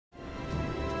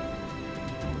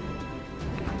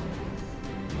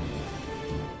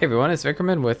Hey everyone, it's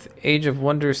Vickerman with Age of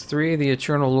Wonders 3, The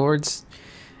Eternal Lords.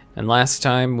 And last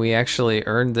time we actually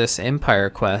earned this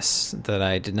Empire quest that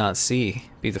I did not see.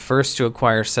 Be the first to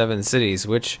acquire 7 cities,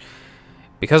 which,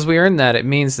 because we earned that, it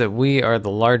means that we are the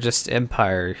largest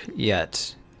empire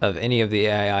yet of any of the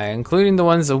AI, including the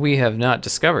ones that we have not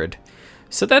discovered.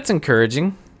 So that's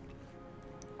encouraging,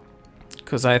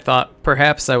 because I thought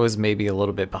perhaps I was maybe a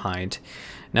little bit behind.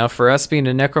 Now for us being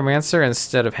a necromancer,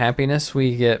 instead of happiness,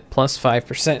 we get plus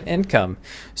 5% income.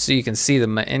 So you can see that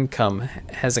my income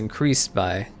has increased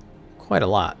by quite a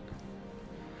lot.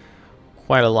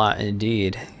 Quite a lot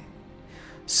indeed.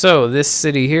 So this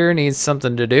city here needs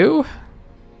something to do.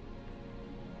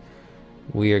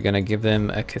 We are going to give them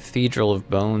a Cathedral of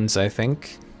Bones, I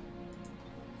think.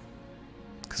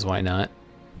 Because why not?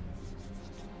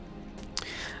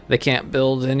 They can't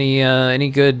build any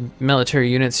good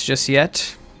military units just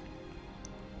yet.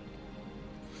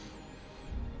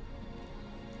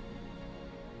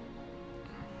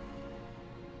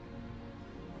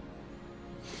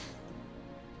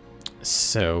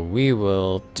 So we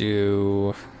will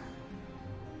do...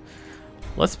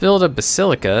 Let's build a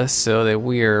basilica so that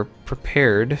we are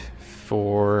prepared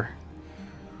for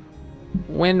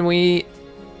when we...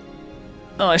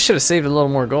 Oh, I should have saved a little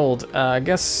more gold. I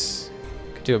guess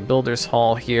I could do a builder's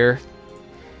hall here.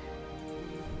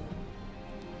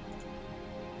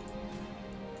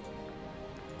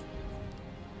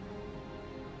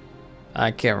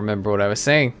 I can't remember what I was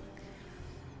saying.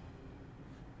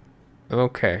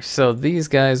 Okay, so these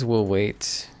guys will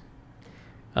wait.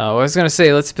 I was going to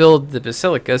say, let's build the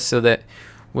basilica so that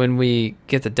when we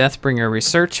get the Deathbringer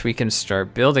research, we can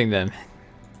start building them.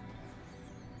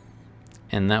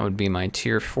 And that would be my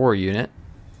tier 4 unit.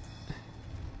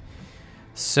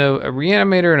 So a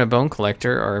reanimator and a bone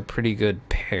collector are a pretty good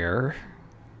pair.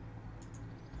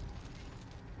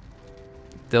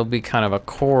 They'll be kind of a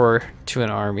core to an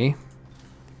army.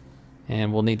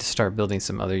 And we'll need to start building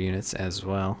some other units as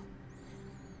well.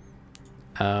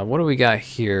 What do we got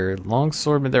here?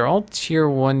 Longsword, but they're all tier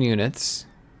 1 units.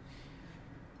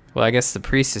 Well, I guess the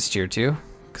priest is tier 2,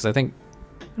 because I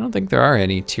don't think there are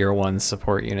any tier 1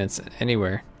 support units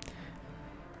anywhere.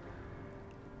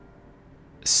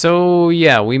 So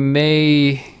yeah, we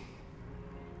may...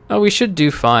 Oh, we should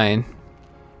do fine.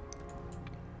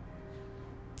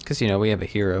 Because, you know, we have a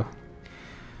hero.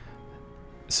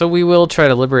 So we will try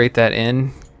to liberate that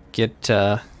inn. Get,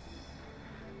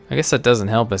 I guess that doesn't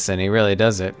help us any, really,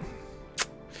 does it?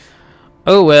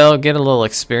 Oh well, get a little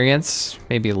experience.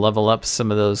 Maybe level up some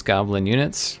of those goblin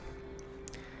units.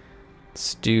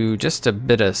 Let's do just a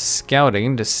bit of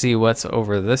scouting to see what's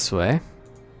over this way.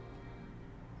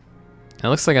 It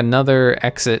looks like another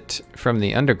exit from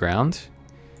the underground.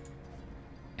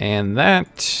 And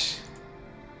that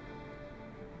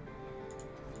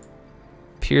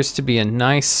appears to be a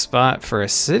nice spot for a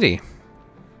city.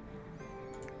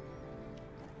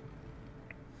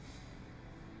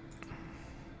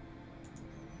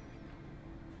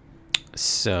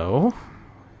 So,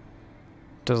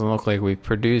 doesn't look like we've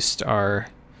produced our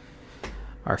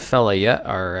fella yet,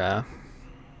 our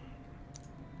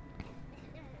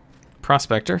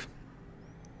prospector.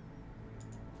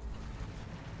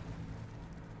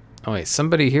 Oh wait,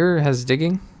 somebody here has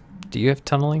digging? Do you have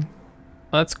tunneling?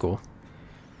 Oh, that's cool.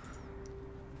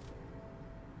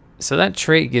 So that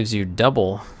trait gives you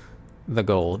double the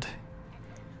gold.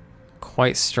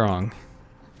 Quite strong.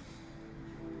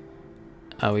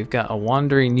 We've got a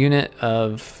wandering unit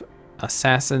of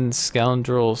assassins,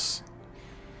 scoundrels.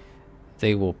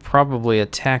 They will probably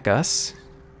attack us.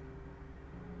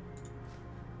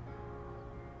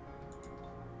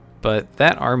 But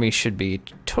that army should be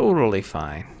totally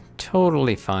fine.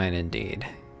 Totally fine indeed.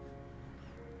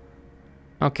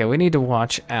 Okay, we need to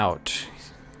watch out,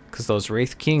 because those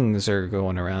Wraith Kings are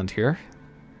going around here.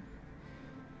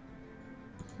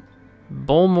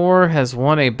 Bolmore has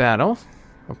won a battle.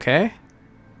 Okay.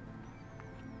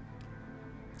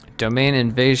 Domain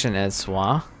Invasion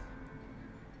Edsois.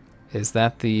 Is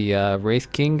that the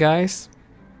Wraith King guys?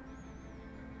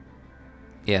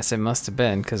 Yes, it must have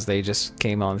been, because they just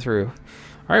came on through.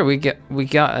 Alright, we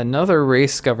got another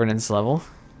race governance level.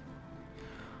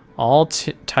 All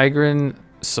Tigran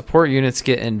support units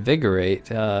get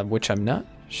Invigorate, which I'm not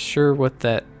sure what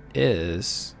that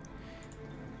is.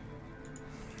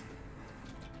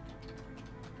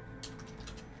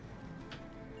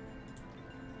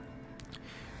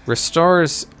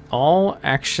 Restores all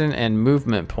action and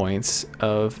movement points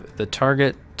of the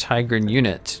target Tigran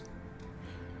unit.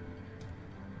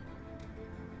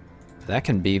 That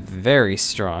can be very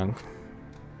strong.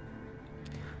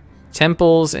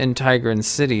 Temples in Tigran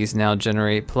cities now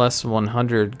generate plus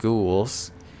 100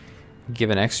 ghouls. Give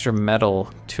an extra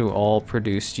medal to all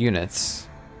produced units.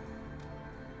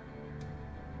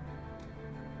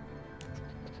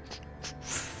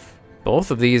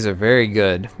 Both of these are very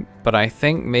good, but I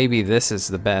think maybe this is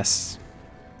the best.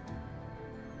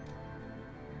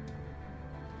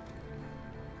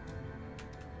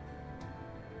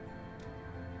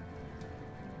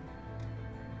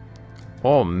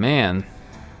 Oh man.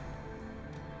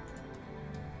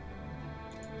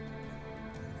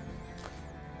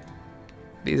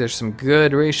 These are some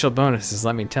good racial bonuses,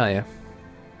 let me tell you.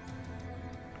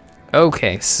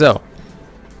 Okay, so.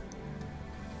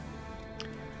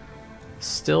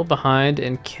 Still behind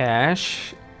in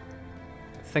cash.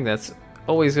 I think that's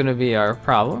always going to be our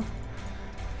problem.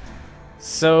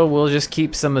 So we'll just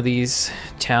keep some of these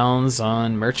towns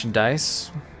on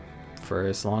merchandise for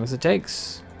as long as it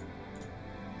takes.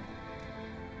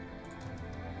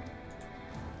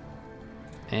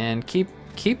 And keep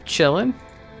chilling.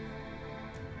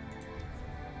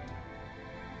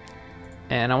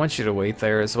 And I want you to wait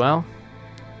there as well.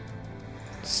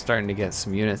 Starting to get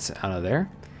some units out of there.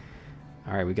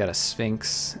 Alright, we got a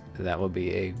Sphinx. That will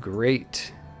be a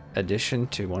great addition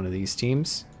to one of these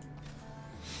teams.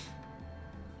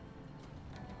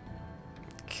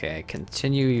 Okay,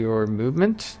 continue your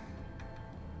movement.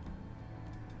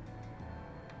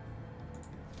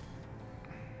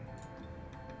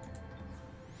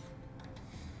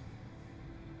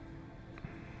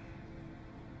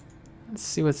 Let's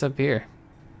see what's up here.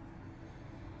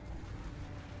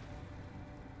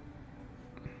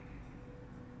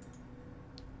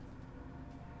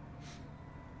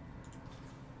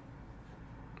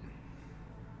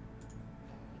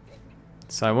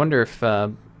 So I wonder if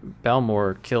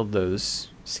Balmor killed those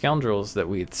scoundrels that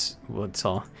we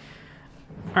saw.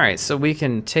 Alright, so we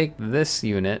can take this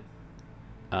unit.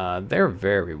 They're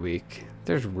very weak.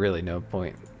 There's really no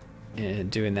point in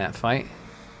doing that fight.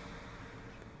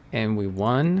 And we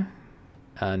won.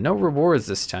 No rewards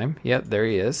this time. Yep, there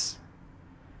he is.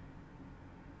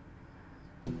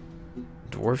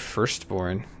 Dwarf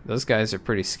Firstborn. Those guys are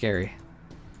pretty scary.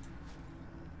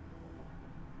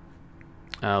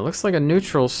 Looks like a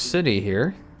neutral city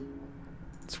here.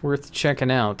 It's worth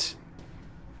checking out.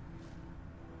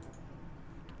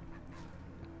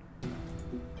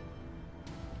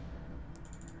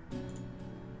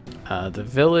 The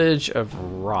village of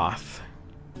Roth.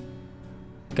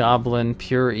 Goblin,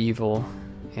 pure evil,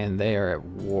 and they are at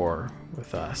war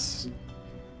with us.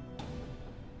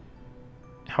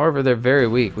 However, they're very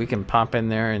weak. We can pop in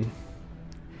there and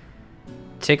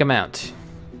take them out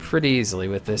pretty easily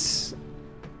with this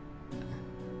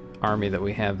army that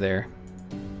we have there.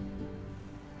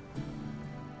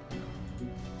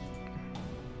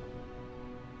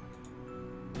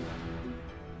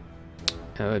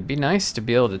 It would be nice to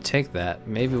be able to take that.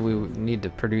 Maybe we need to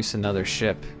produce another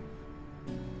ship.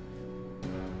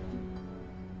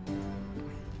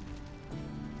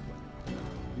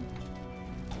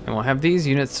 And we'll have these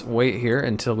units wait here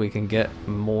until we can get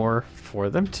more for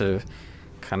them to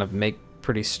kind of make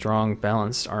pretty strong,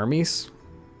 balanced armies.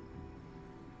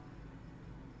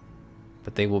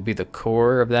 But they will be the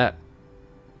core of that.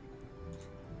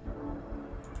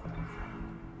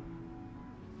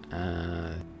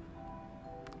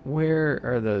 Where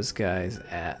are those guys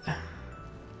at?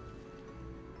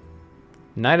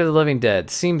 Night of the Living Dead.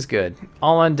 Seems good.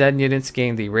 All undead units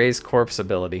gain the Raise Corpse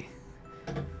ability.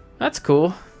 That's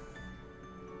cool.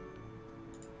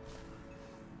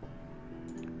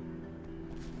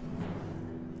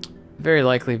 Very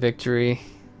likely victory.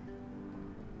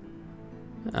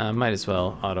 Might as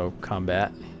well auto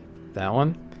combat that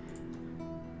one.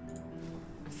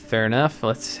 Fair enough.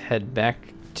 Let's head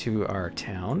back to our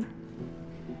town.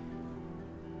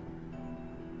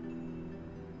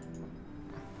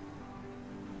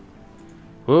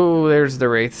 Whoa, there's the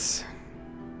wraiths.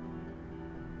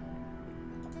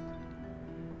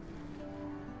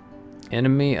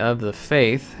 Enemy of the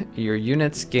Faith. Your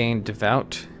units gain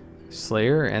Devout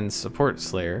Slayer and Support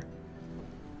Slayer.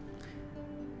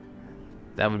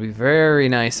 That would be very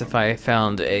nice if I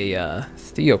found a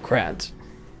Theocrat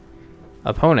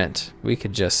opponent. We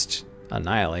could just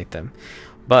annihilate them.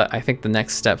 But I think the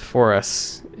next step for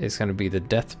us is going to be the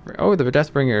Death... Oh, the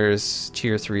Deathbringer is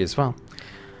tier 3 as well.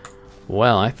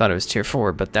 Well, I thought it was tier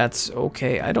 4, but that's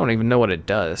okay. I don't even know what it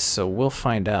does, so we'll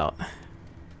find out.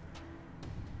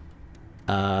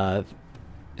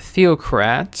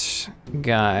 Theocrat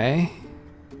guy.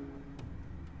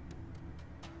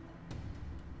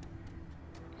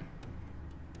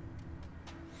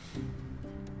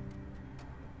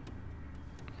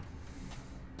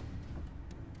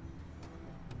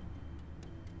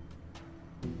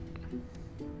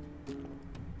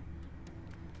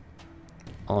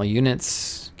 All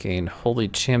units gain Holy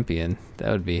Champion.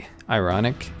 That would be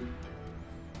ironic.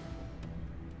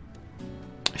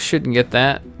 Shouldn't get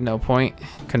that. No point.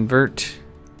 Convert.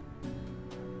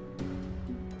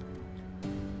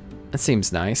 That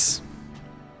seems nice.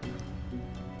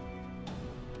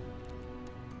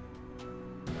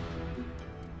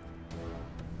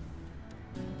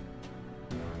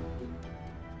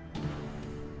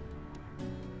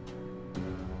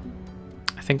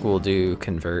 I think we'll do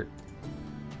convert.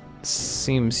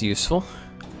 Seems useful.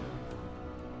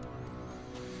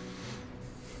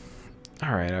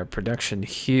 All right, our production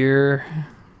here.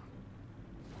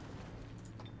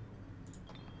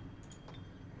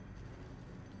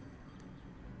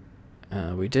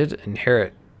 We did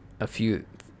inherit a few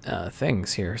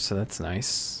things here, so that's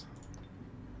nice.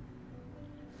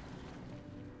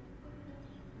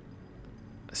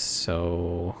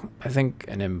 So I think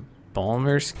an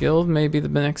Embalmer's Guild may be the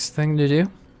next thing to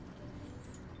do.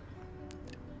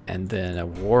 And then a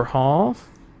War Hall.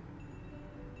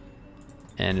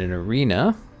 And an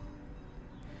arena.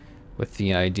 With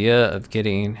the idea of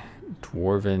getting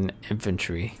Dwarven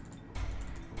Infantry.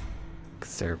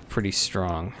 Because they're pretty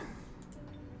strong.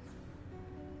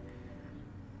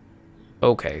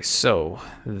 Okay, so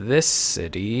this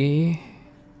city.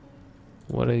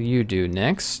 What do you do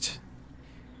next?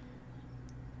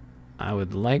 I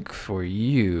would like for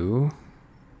you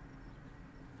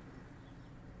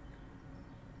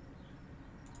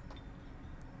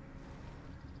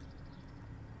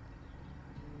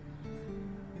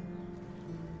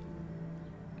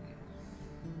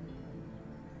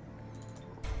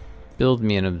build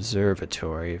me an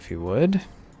observatory, if you would.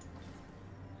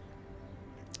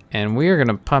 And we are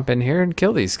gonna pop in here and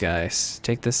kill these guys.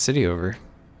 Take this city over.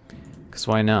 Because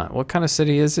why not? What kind of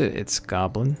city is it? It's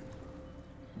Goblin.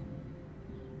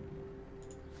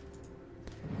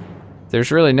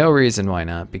 There's really no reason why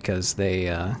not, because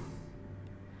they're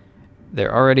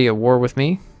already at war with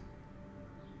me.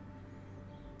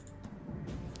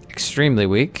 Extremely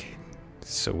weak.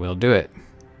 So we'll do it.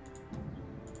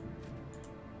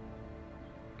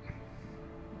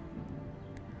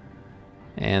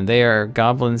 And they are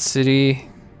Goblin City.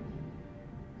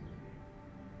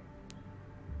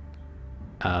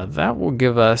 That will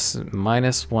give us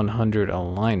minus 100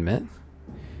 alignment,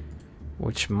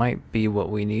 which might be what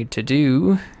we need to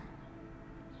do.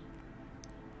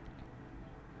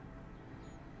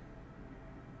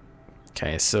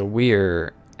 Okay, so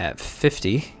we're at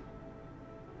 50.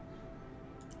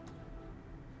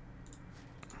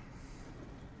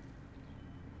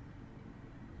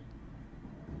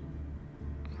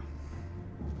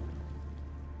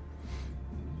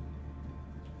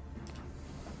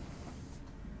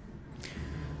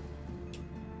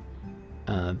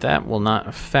 That will not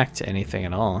affect anything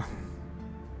at all.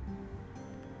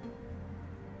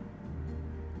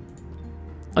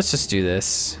 Let's just do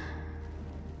this.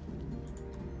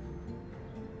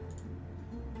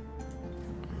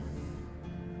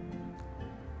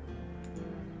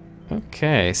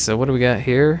 Okay, so what do we got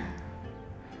here?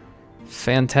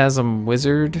 Phantasm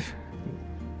Wizard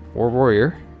or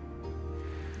Warrior.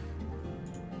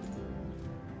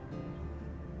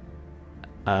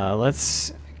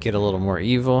 Let's get a little more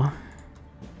evil.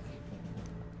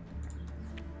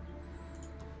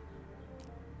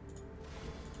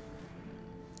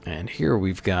 And here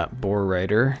we've got Boar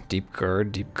Rider, Deep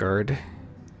Guard, Deep Guard.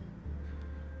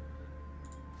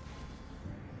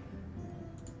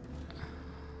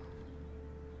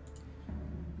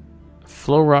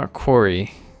 Flow Rock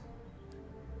Quarry.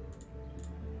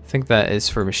 I think that is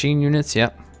for machine units,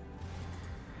 yep.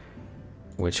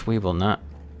 Which we will not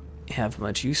have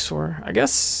much use for. I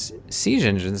guess siege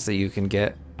engines that you can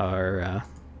get are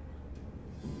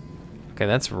okay,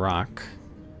 that's rock.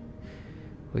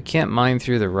 We can't mine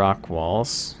through the rock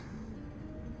walls.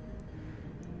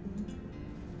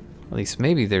 At least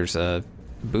maybe there's a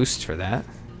boost for that.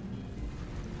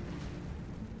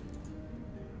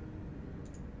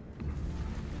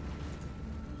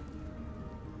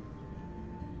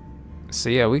 So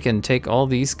yeah, we can take all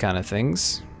these kind of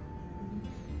things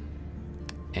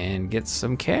and get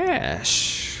some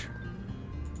cash,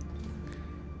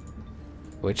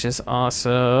 which is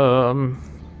awesome.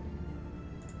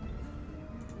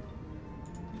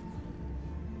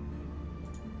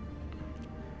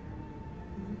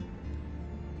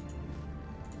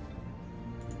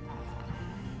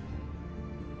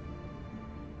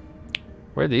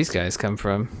 Where'd these guys come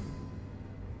from?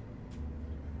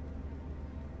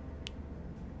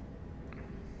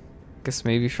 Guess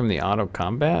maybe from the auto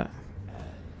combat?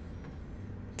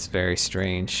 It's very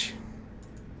strange.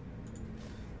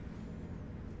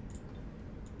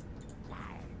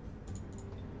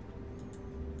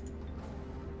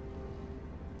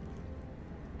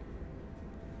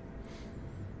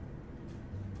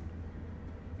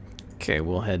 Okay,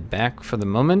 we'll head back for the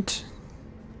moment.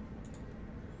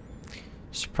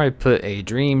 Should probably put a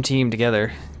dream team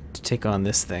together to take on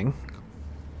this thing,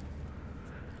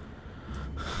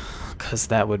 because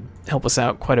that would help us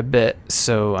out quite a bit.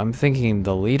 So I'm thinking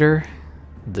the leader,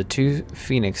 the 2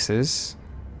 phoenixes,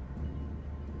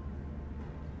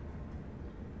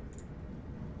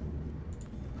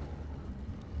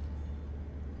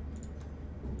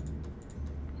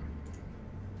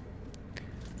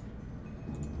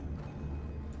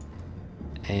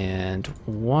 and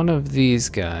one of these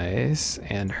guys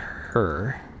and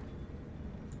her.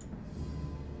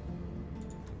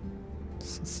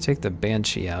 So let's take the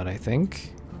Banshee out, I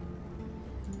think.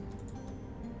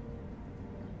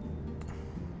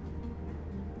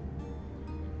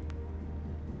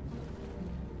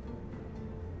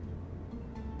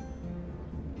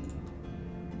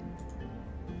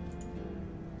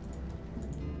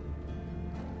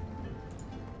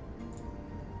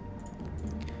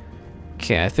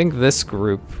 Okay, I think this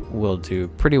group will do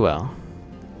pretty well.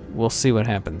 We'll see what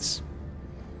happens.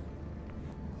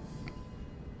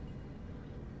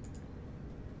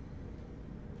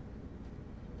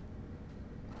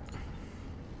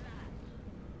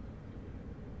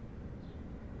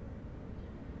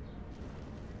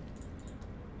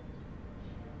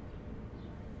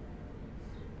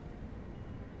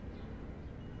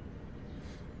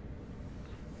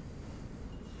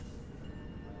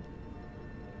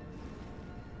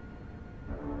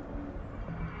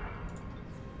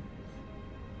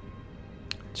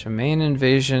 Main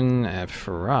invasion at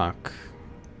Farak.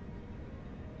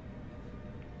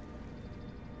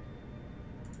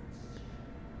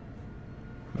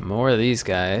 More of these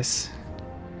guys.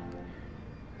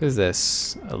 Who's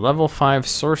this? A level 5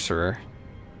 sorcerer.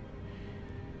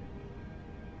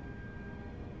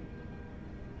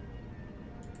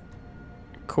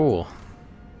 Cool.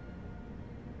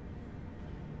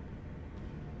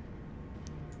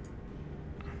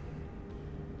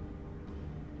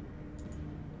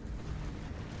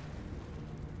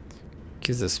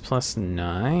 Gives us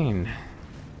 +9.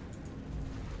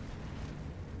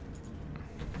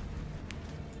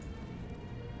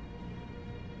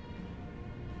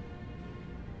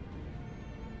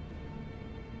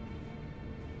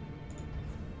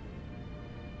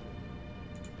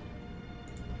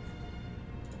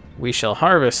 We shall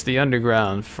harvest the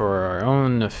underground for our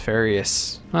own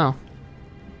nefarious, well,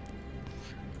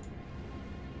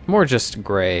 more just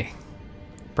gray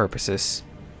purposes.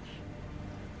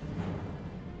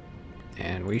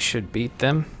 And we should beat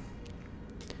them.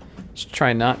 Just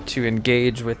try not to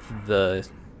engage with the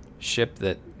ship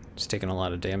that's taken a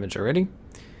lot of damage already.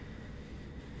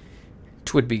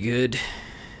 It would be good.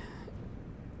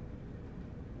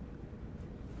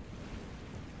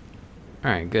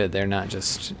 Alright, good. They're not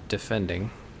just defending.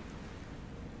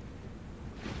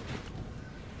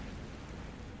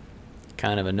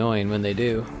 Kind of annoying when they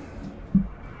do.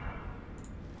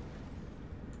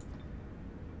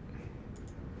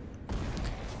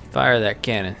 Fire that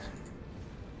cannon.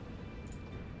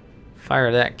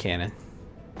 Fire that cannon.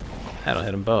 That'll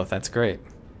hit them both. That's great.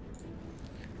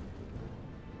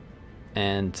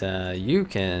 And you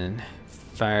can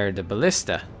fire the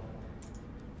ballista.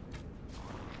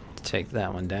 Take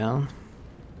that one down.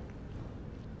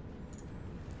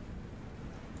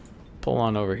 Pull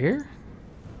on over here.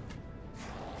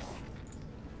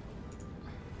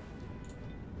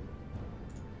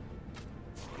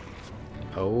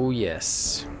 Oh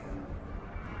yes.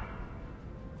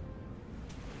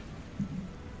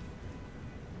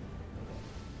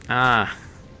 Ah.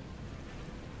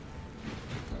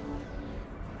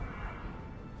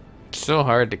 So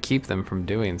hard to keep them from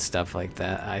doing stuff like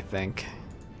that, I think.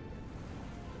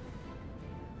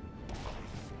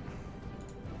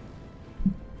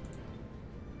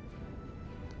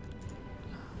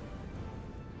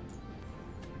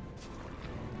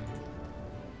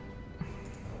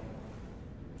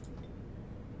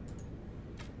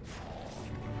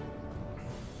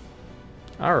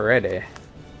 Alrighty.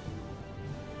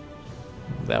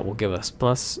 That will give us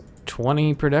plus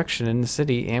 20 production in the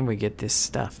city, and we get this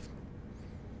stuff.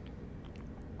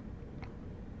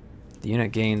 The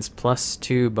unit gains plus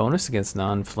 2 bonus against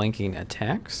non-flanking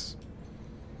attacks.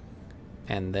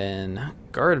 And then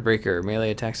Guard Breaker.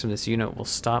 Melee attacks from this unit will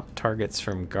stop targets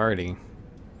from guarding.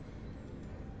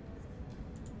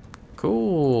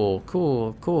 Cool,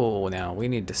 cool, cool. Now we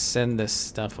need to send this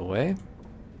stuff away.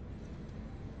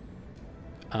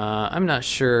 I'm not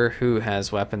sure who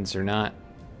has weapons or not.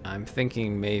 I'm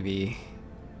thinking maybe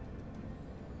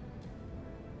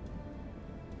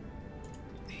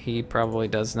he probably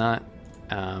does not.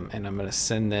 And I'm going to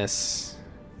send this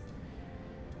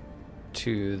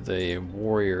to the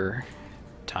warrior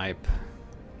type.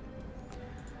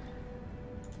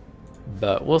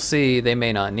 But we'll see, they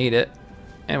may not need it.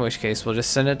 In which case, we'll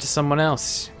just send it to someone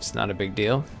else. It's not a big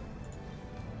deal.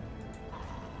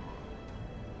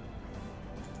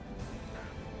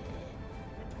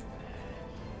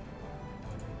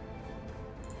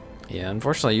 Yeah,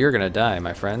 unfortunately you're gonna die,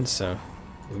 my friend, so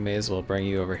we may as well bring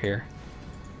you over here.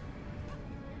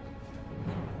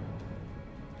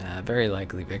 Very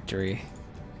likely victory.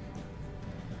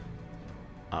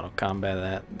 Auto combat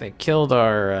that. They killed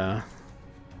our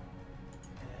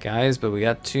guys, but we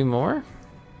got 2 more.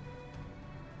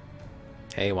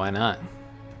 Hey, why not?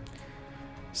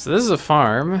 So this is a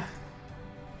farm.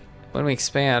 When we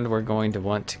expand, we're going to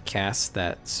want to cast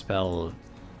that spell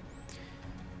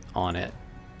on it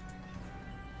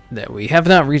that we have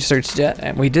not researched yet,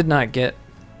 and we did not get,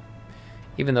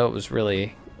 even though it was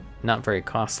really not very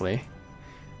costly,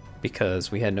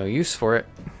 because we had no use for it.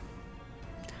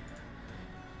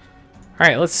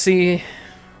 Alright, let's see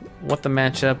what the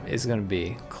matchup is going to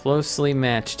be. Closely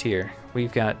matched here.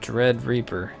 We've got Dread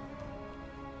Reaper.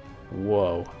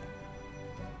 Whoa.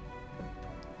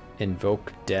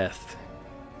 Invoke Death.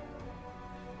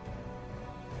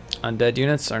 Undead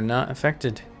units are not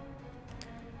affected.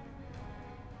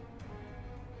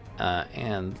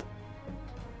 And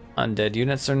undead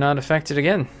units are not affected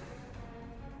again.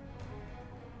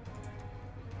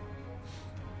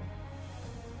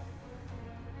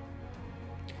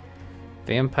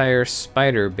 Vampire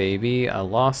Spider Baby, a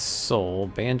Lost Soul,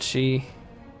 Banshee,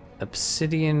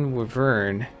 Obsidian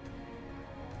Wyvern,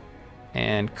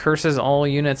 and curses all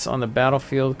units on the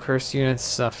battlefield. Cursed units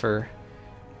suffer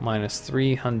minus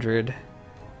 300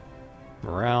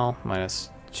 morale, minus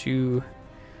 2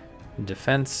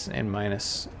 defense, and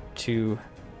minus 2.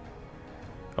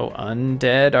 Oh,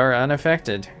 undead are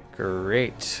unaffected.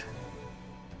 Great.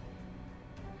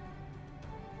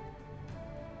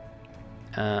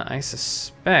 I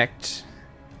suspect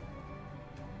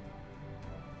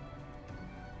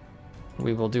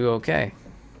we will do okay.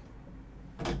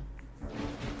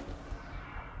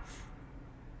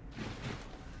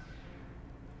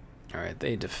 Alright,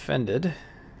 they defended.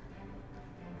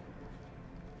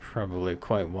 Probably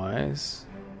quite wise.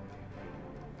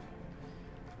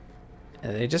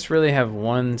 And they just really have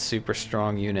one super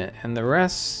strong unit, and the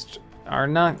rest are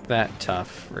not that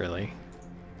tough, really.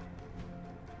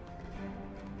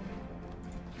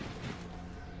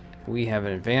 We have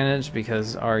an advantage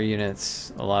because our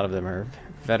units, a lot of them are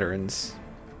veterans.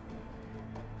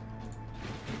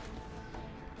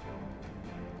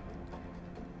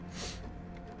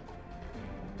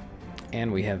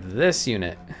 And we have this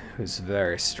unit who's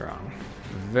very strong.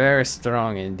 Very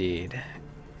strong indeed.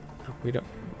 We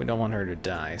don't want her to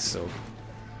die, so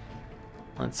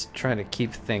let's try to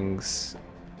keep things.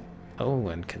 Oh,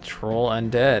 and control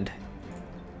undead.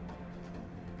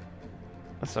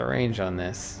 What's the range on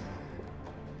this?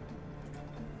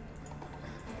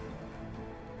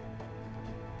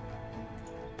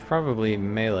 Probably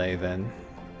melee then.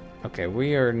 Okay,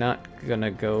 we are not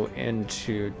gonna go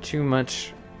into too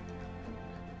much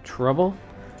trouble.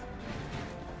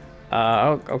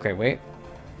 Okay, wait.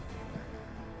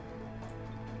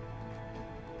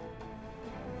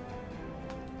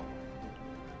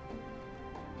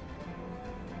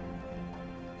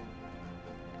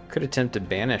 Could attempt to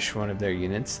banish one of their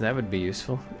units. That would be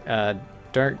useful.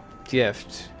 Dark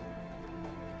Gift.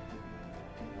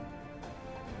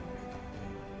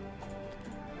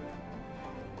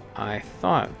 I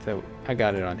thought that I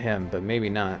got it on him, but maybe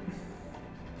not.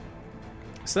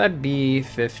 So that'd be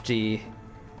 50.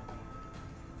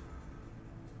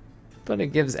 But it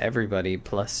gives everybody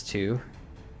 +2.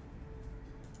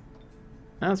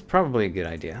 That's probably a good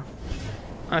idea.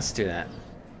 Let's do that.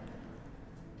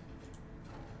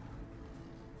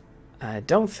 I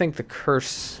don't think the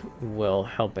curse will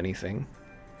help anything.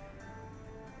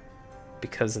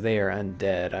 Because they are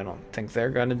undead, I don't think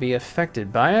they're going to be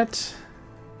affected by it.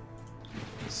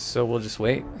 So we'll just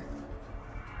wait.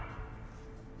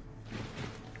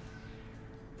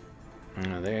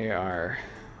 They are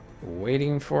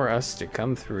waiting for us to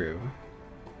come through.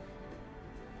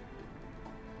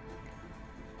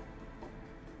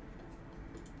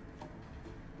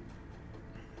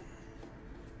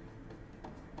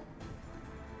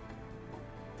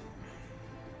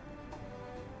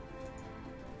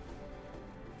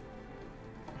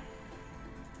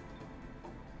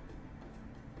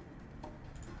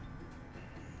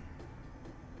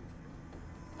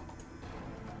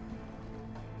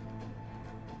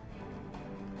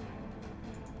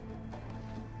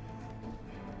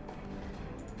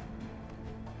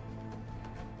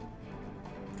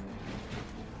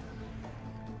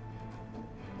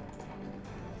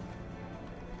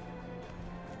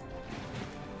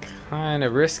 Kind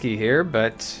of risky here,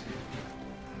 but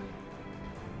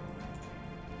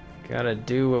gotta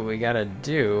do what we gotta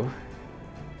do.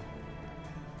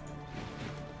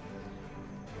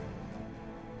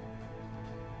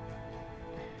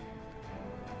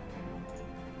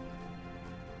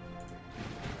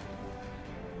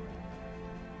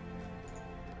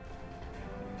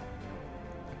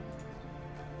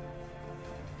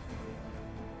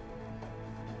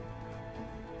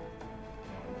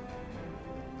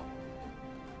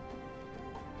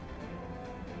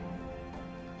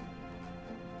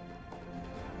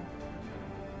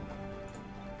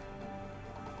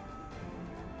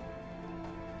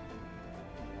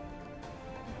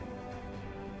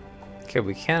 Okay,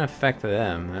 we can't affect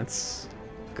them. That's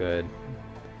good.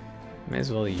 May as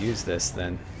well use this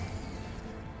then.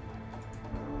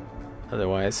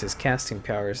 Otherwise, his casting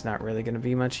power is not really going to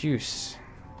be much use.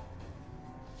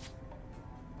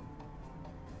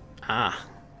 Ah.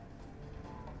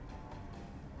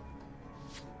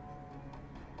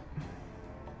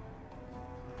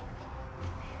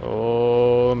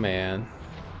 Oh, man.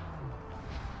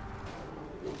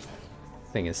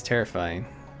 Thing is terrifying.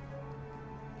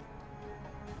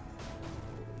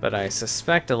 But I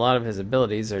suspect a lot of his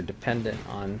abilities are dependent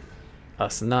on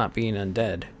us not being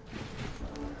undead.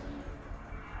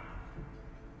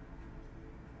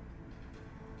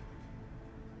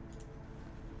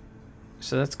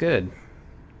 So that's good.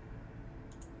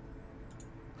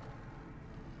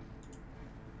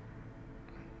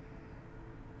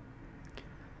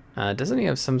 Doesn't he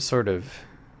have some sort of...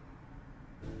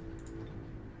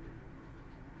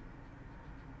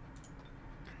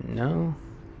 No?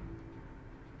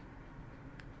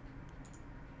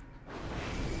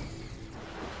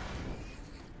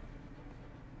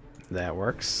 That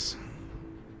works.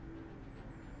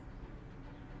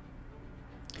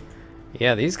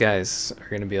 Yeah, these guys are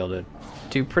going to be able to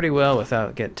do pretty well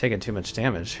without taking too much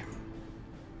damage.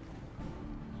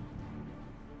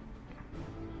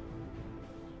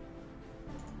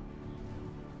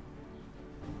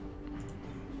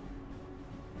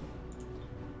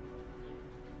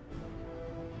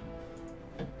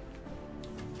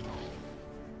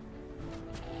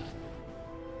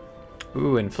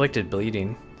 Ooh, inflicted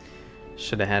bleeding.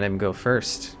 Should have had him go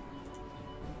first.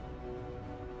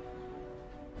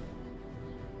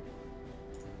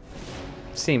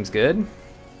 Seems good.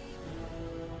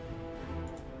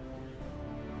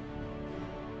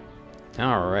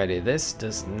 Alrighty, this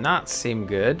does not seem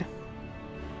good.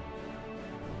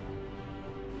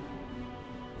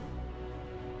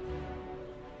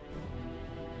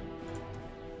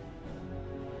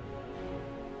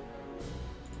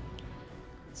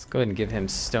 Let's go ahead and give him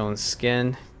stone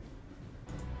skin.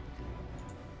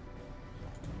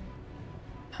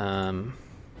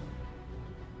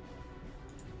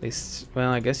 At least,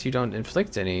 well, I guess you don't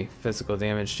inflict any physical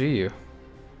damage, do you?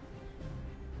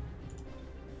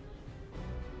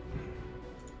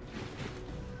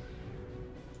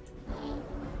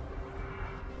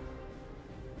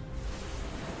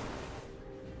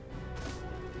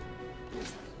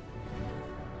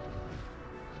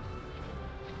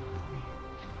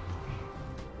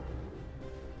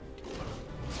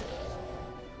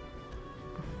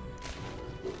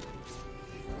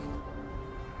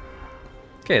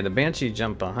 Okay, the Banshee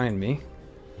jumped behind me,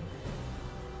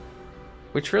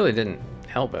 which really didn't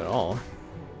help at all.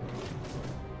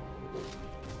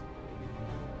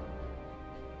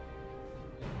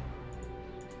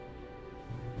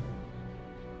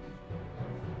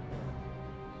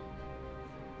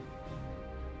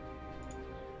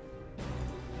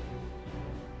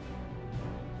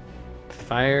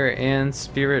 Fire and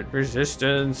spirit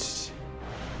resistance.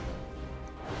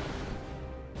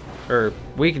 Or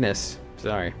weakness.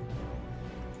 Sorry.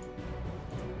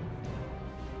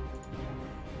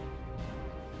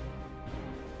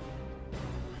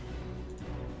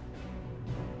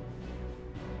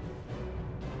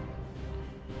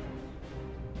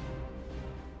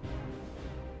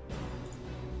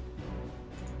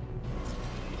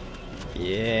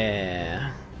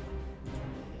 Yeah.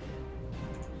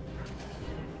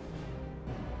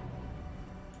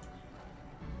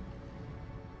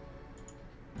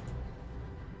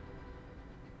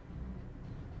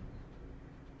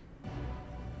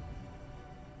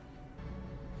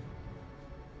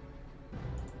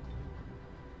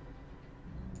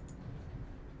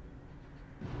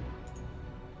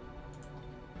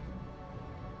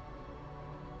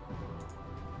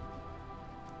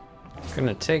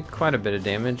 Gonna take quite a bit of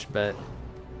damage, but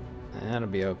that'll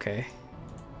be okay.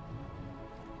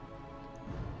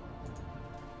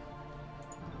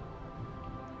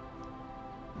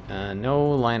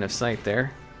 No line of sight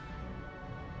there.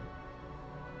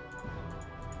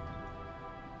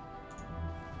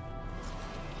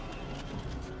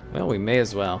 we may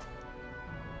as well.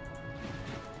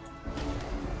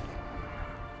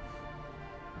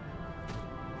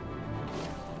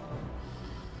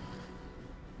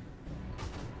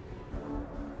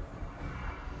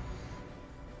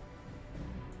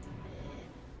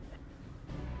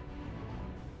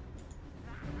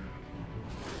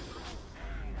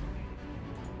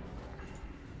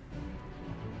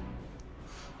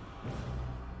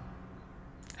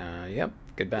 Yep,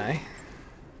 goodbye.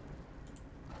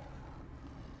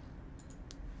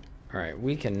 Alright,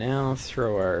 we can now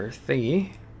throw our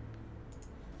thingy.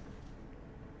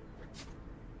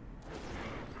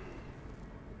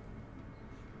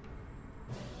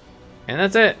 And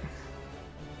that's it.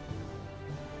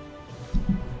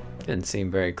 Didn't seem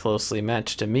very closely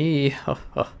matched to me.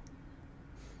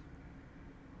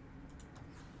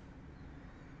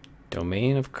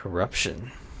 Domain of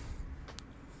Corruption.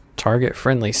 Target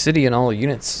friendly city and all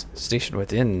units stationed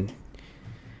within.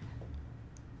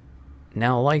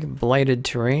 Now, like blighted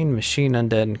terrain, machine,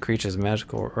 undead, and creatures of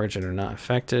magical origin are not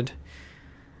affected.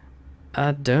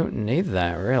 I don't need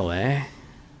that, really.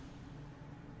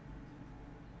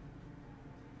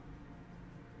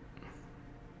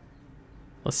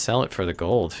 Let's sell it for the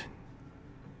gold.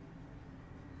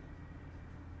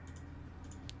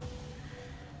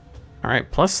 Alright,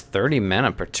 plus 30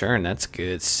 mana per turn. That's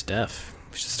good stuff.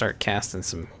 We should start casting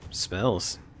some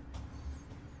spells.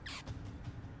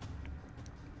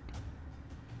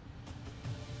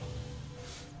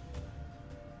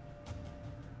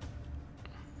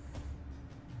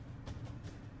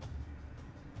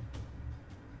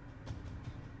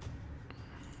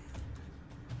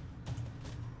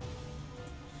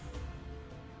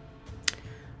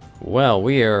 Well,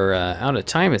 we are out of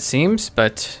time, it seems,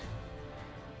 but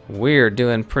we're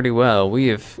doing pretty well. We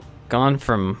have gone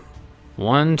from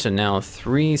 1 to now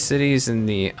 3 cities in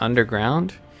the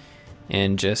underground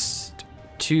in just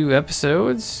 2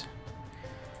 episodes.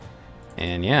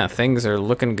 And yeah, things are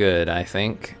looking good, I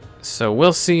think. So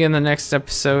we'll see you in the next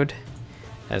episode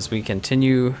as we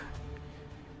continue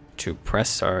to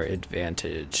press our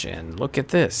advantage. And look at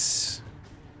this.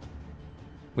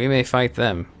 We may fight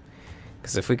them,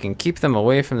 because if we can keep them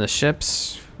away from the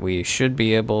ships, we should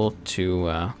be able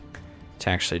to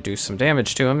actually do some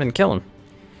damage to them and kill them.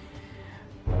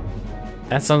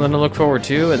 That's something to look forward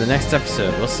to in the next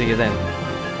episode. We'll see you then.